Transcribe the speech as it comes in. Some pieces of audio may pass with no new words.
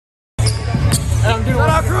Shout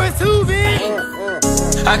out crew is too big.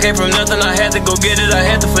 I came from nothing, I had to go get it. I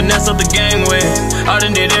had to finesse up the gangway. I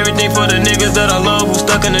done did everything for the niggas that I love who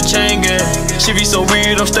stuck in the chain gang. She be so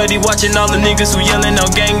weird, I'm steady watching all the niggas who yelling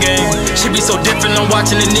out gang gang. She be so different, I'm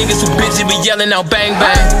watching the niggas who bitches be yelling out bang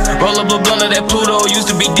bang. Roll up a blunt of that Pluto, used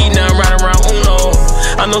to be D, now I'm riding around Uno.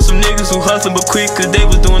 I know some niggas who hustling but quick cause they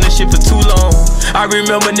was doing this shit for too long. I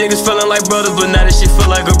remember niggas feeling like brothers, but now this shit feel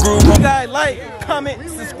like a group. You guys like, comment,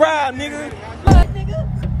 subscribe, nigga.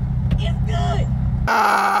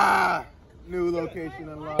 New location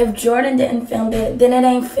unlocked. If Jordan didn't film it, then it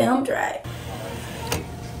ain't filmed right.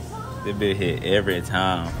 This bitch hit every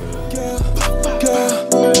time.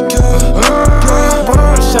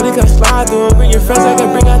 Shawty can slide through, bring your friends, I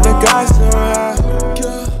can bring out the guys.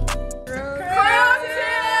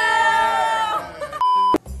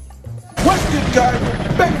 What's good, guys?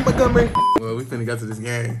 Back in Montgomery. Well, we finna go to this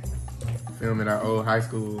game. Filming our old high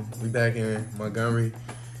school. We back in Montgomery.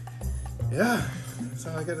 Yeah, that's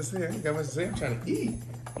all I gotta say. I ain't got much to say. I'm trying to eat.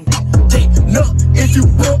 Take no if you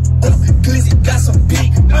want, cause he got some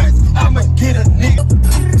big nuts. I'ma get a nigga.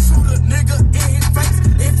 Shoot a nigga in his face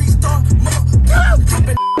if he start.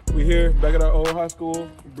 We here, back at our old high school.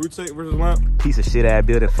 Brewtech versus Lamp. Piece of shit ass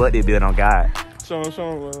building. Fuck this building on God. Show him.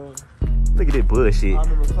 Look at this bullshit. I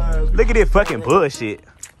remember class. Look at this fucking bullshit.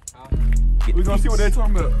 We gonna see what they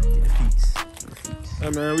talking about. Get the feats. Hey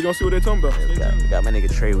man, we gonna see what they talking about. Got my nigga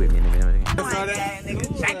Trey with me in a minute.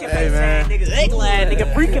 Hey man. Nigga, ugly ass, nigga,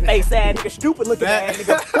 freaking face ass, nigga, stupid looking ass,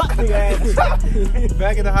 nigga, fuck nigga ass.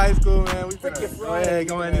 Back in the high school, man. We finna go ahead,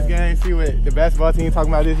 go in this game, see what the basketball team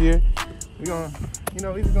talking about this year. We gonna,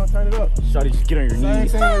 we just gonna turn it up. Shawty, just get on your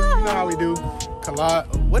knees. Same thing, you know how we do. Collab.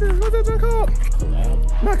 What's that called?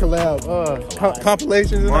 Not collab.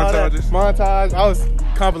 Compilations and all that. Montage. I was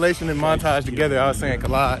compilation and montage together. I was saying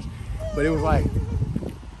collage, but it was like. Here's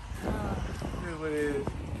what it is.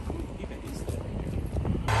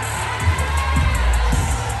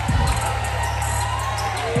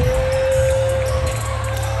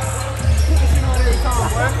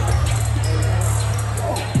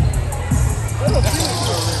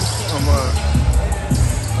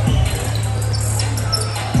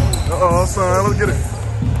 Uh-oh, son, let's get it.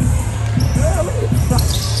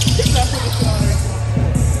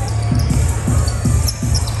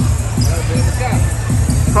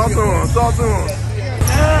 Talk to him. Talk to him.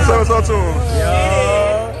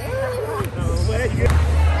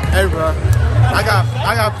 Hey, bro. I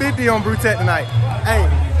got 50 on Brewtech tonight. Hey,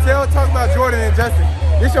 talk about Jordan and Justin.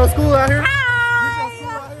 This your school out here?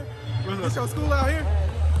 This your school out here?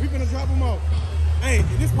 We finna drop them off. Hey,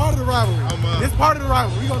 this part of the rivalry. This part of the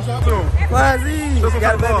rivalry. We gonna drop them. Classy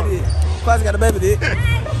got a baby dick. Classy got a baby dick.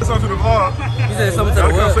 Say something to the vlog. You said something to the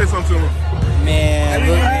what? Say something to him. Man,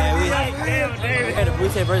 look, man, we had the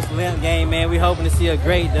Brewtech versus Lamp game, man. We hoping to see a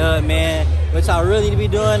great dub, man. What y'all really need to be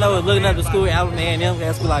doing, though, is looking up the school album, man.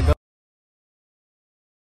 That school I go.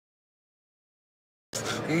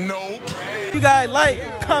 Nope. You guys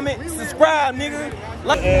like, comment, subscribe, nigga.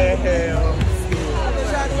 Like. Hell.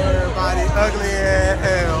 Everybody ugly as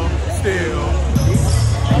hell. Still.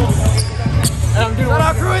 Shout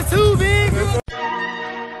out crew is too big.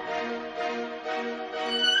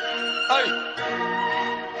 Hey,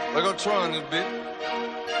 we're gonna try on this bit.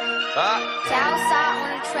 Southside on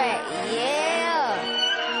the track, yeah.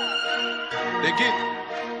 They get.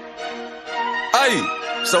 Hey.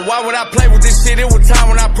 So why would I play with this shit? It was time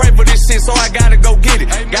when I pray for this shit, so I gotta go get it.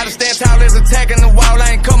 Gotta stand tall as attacking the wall.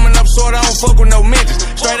 I ain't coming up short, I don't fuck with no midgets.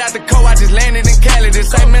 Straight out the coast, I just landed in Cali.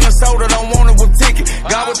 This ain't Minnesota, don't want it with ticket.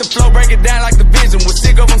 God with the flow, break it down like the vision. Was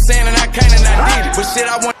sick of them saying that I can't and I did it. But shit,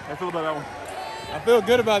 I want. I feel about that one. I feel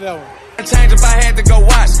good about that one. Change if I had to go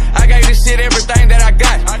watch. I gave this shit everything that I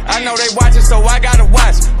got. I know they watching, so I gotta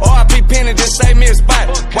watch. RIP Penny, just save me a spot.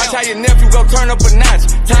 Watch how your nephew go turn up a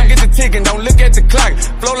notch. Time get the ticking, don't look at the clock.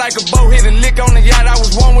 Flow like a boat, hit a lick on the yacht. I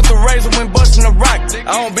was one with the razor when busting a rock.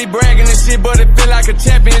 I don't be bragging this shit, but it feel like a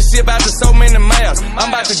championship after so many miles.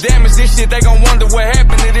 I'm about to damage this shit, they gon' wonder what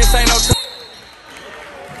happened to this. Ain't no time.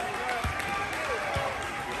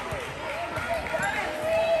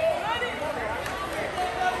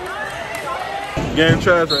 Game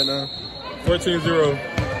trash right now. 14-0.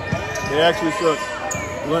 They actually suck.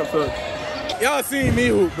 Lamp sucks. Y'all seen me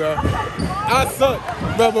hoop, bro. I suck.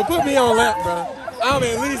 But put me on Lamp, bro. I'm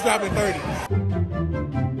at least dropping 30.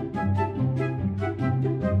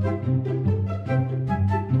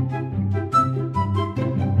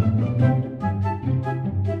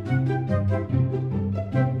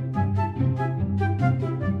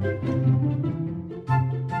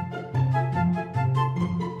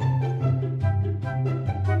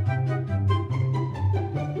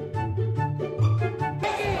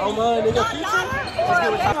 Oh my nigga, future.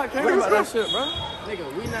 I'm not caring about that shit, bro.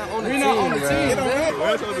 Nigga, we not on the team.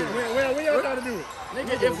 When y'all trying to do it?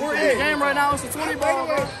 Nigga, if we're in the game right now, it's a 20 ball,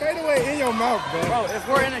 bro. Fade away in your mouth, bro. Bro, if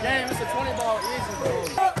we're in the game, it's a 20 ball easy, bro.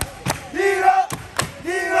 Get up!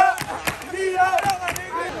 Get up! Get up!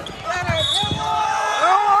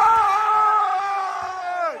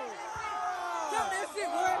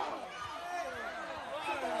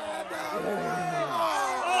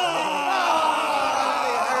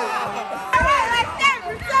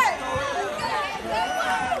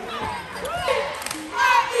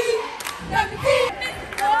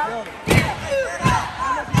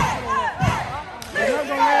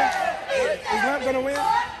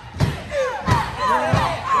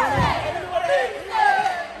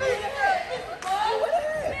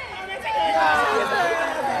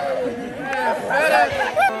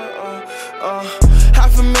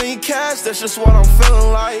 Cash, that's just what I'm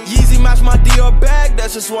feeling like. Yeezy match my Dior bag,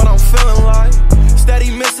 that's just what I'm feeling like.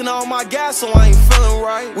 Steady missing all my gas, so I ain't feeling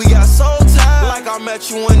right. We got so tired, like I met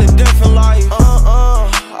you in a different life.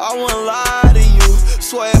 I wouldn't lie to you.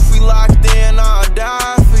 Swear if we locked in, I'll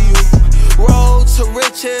die for you. Road to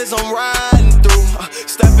riches, I'm riding through.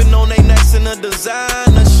 Stepping on they necks in a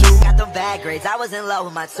designer shoe. Got them bad grades, I was in love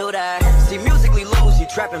with my tutor. See, musically lows, you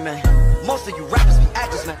trapping, man. Most of you rappers be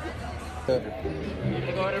actors, man. Right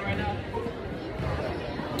now.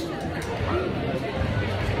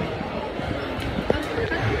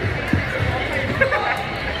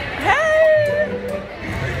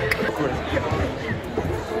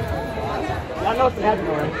 Y'all know what's gonna happen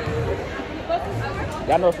already.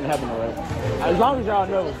 Y'all know what's gonna happen already. As long as y'all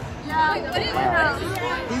know. Yeah, he's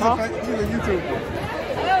a YouTuber.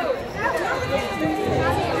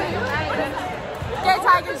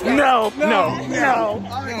 No.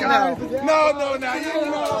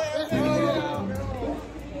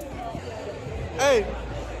 Hey,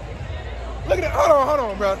 look at that. Hold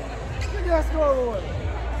on, bro. Look at that scoreboard.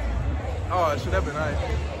 Oh, it should have been nice.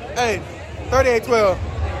 Hey, 38-12.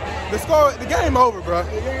 The game over, bro.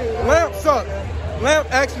 Lamp sucked. Lamp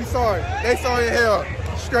actually sorry. They sorry as hell.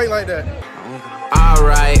 Straight like that.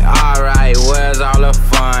 Alright, where's all the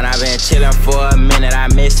fun? I've been chillin' for a minute, I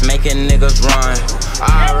miss making niggas run.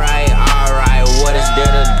 Alright, what is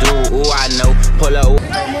there to do? Ooh, I know, pull up.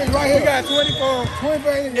 Right here, got 24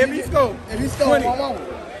 if he scope, 20.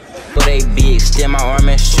 But they big, extend my arm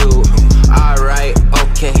and shoot. Alright,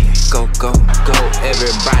 okay, go.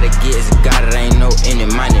 Everybody gets got it, ain't no any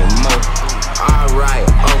money more. Alright,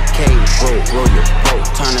 okay, roll your boat.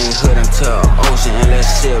 Turn their hood into an ocean and let's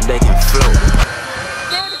see if they can float.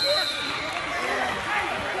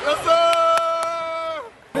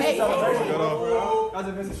 How's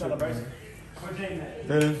it been to celebration?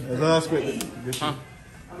 That's all I expected. Good shit.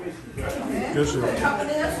 Good shit.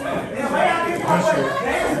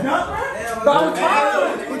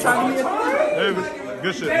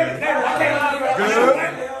 Good shit, man. Good shit.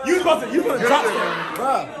 You supposed to drop it,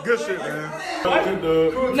 bro. Good shit, man.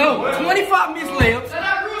 No, 25 missed layups,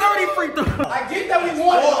 30 free throws. I get that we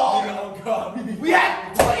won it all. We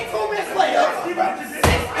had 22 missed layups, 6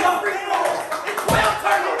 free throws, and 12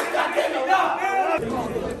 turnovers.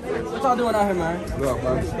 What y'all doing out here, man?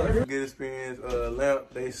 Good experience. Lamp,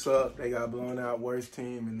 they suck. They got blown out. Worst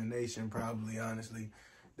team in the nation, probably, honestly.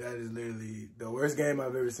 That is literally the worst game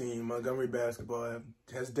I've ever seen. Montgomery basketball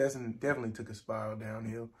has definitely took a spiral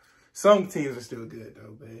downhill. Some teams are still good,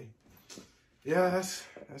 though, babe. Yeah, that's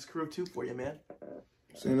Career 2 for you, man.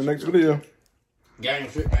 See you in the next video. Gang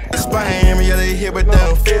shit, man. Inspiring, yeah, they here, but they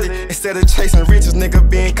don't feel it. Instead of chasing riches, nigga,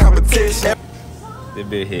 being competition. This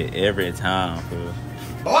bitch hit every time, fool.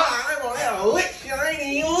 Boy, I ain't gonna have a lick shit. I ain't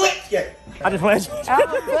even licked yet. I just went. I'm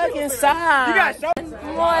fucking sorry. You got shot.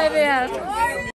 Muy bien.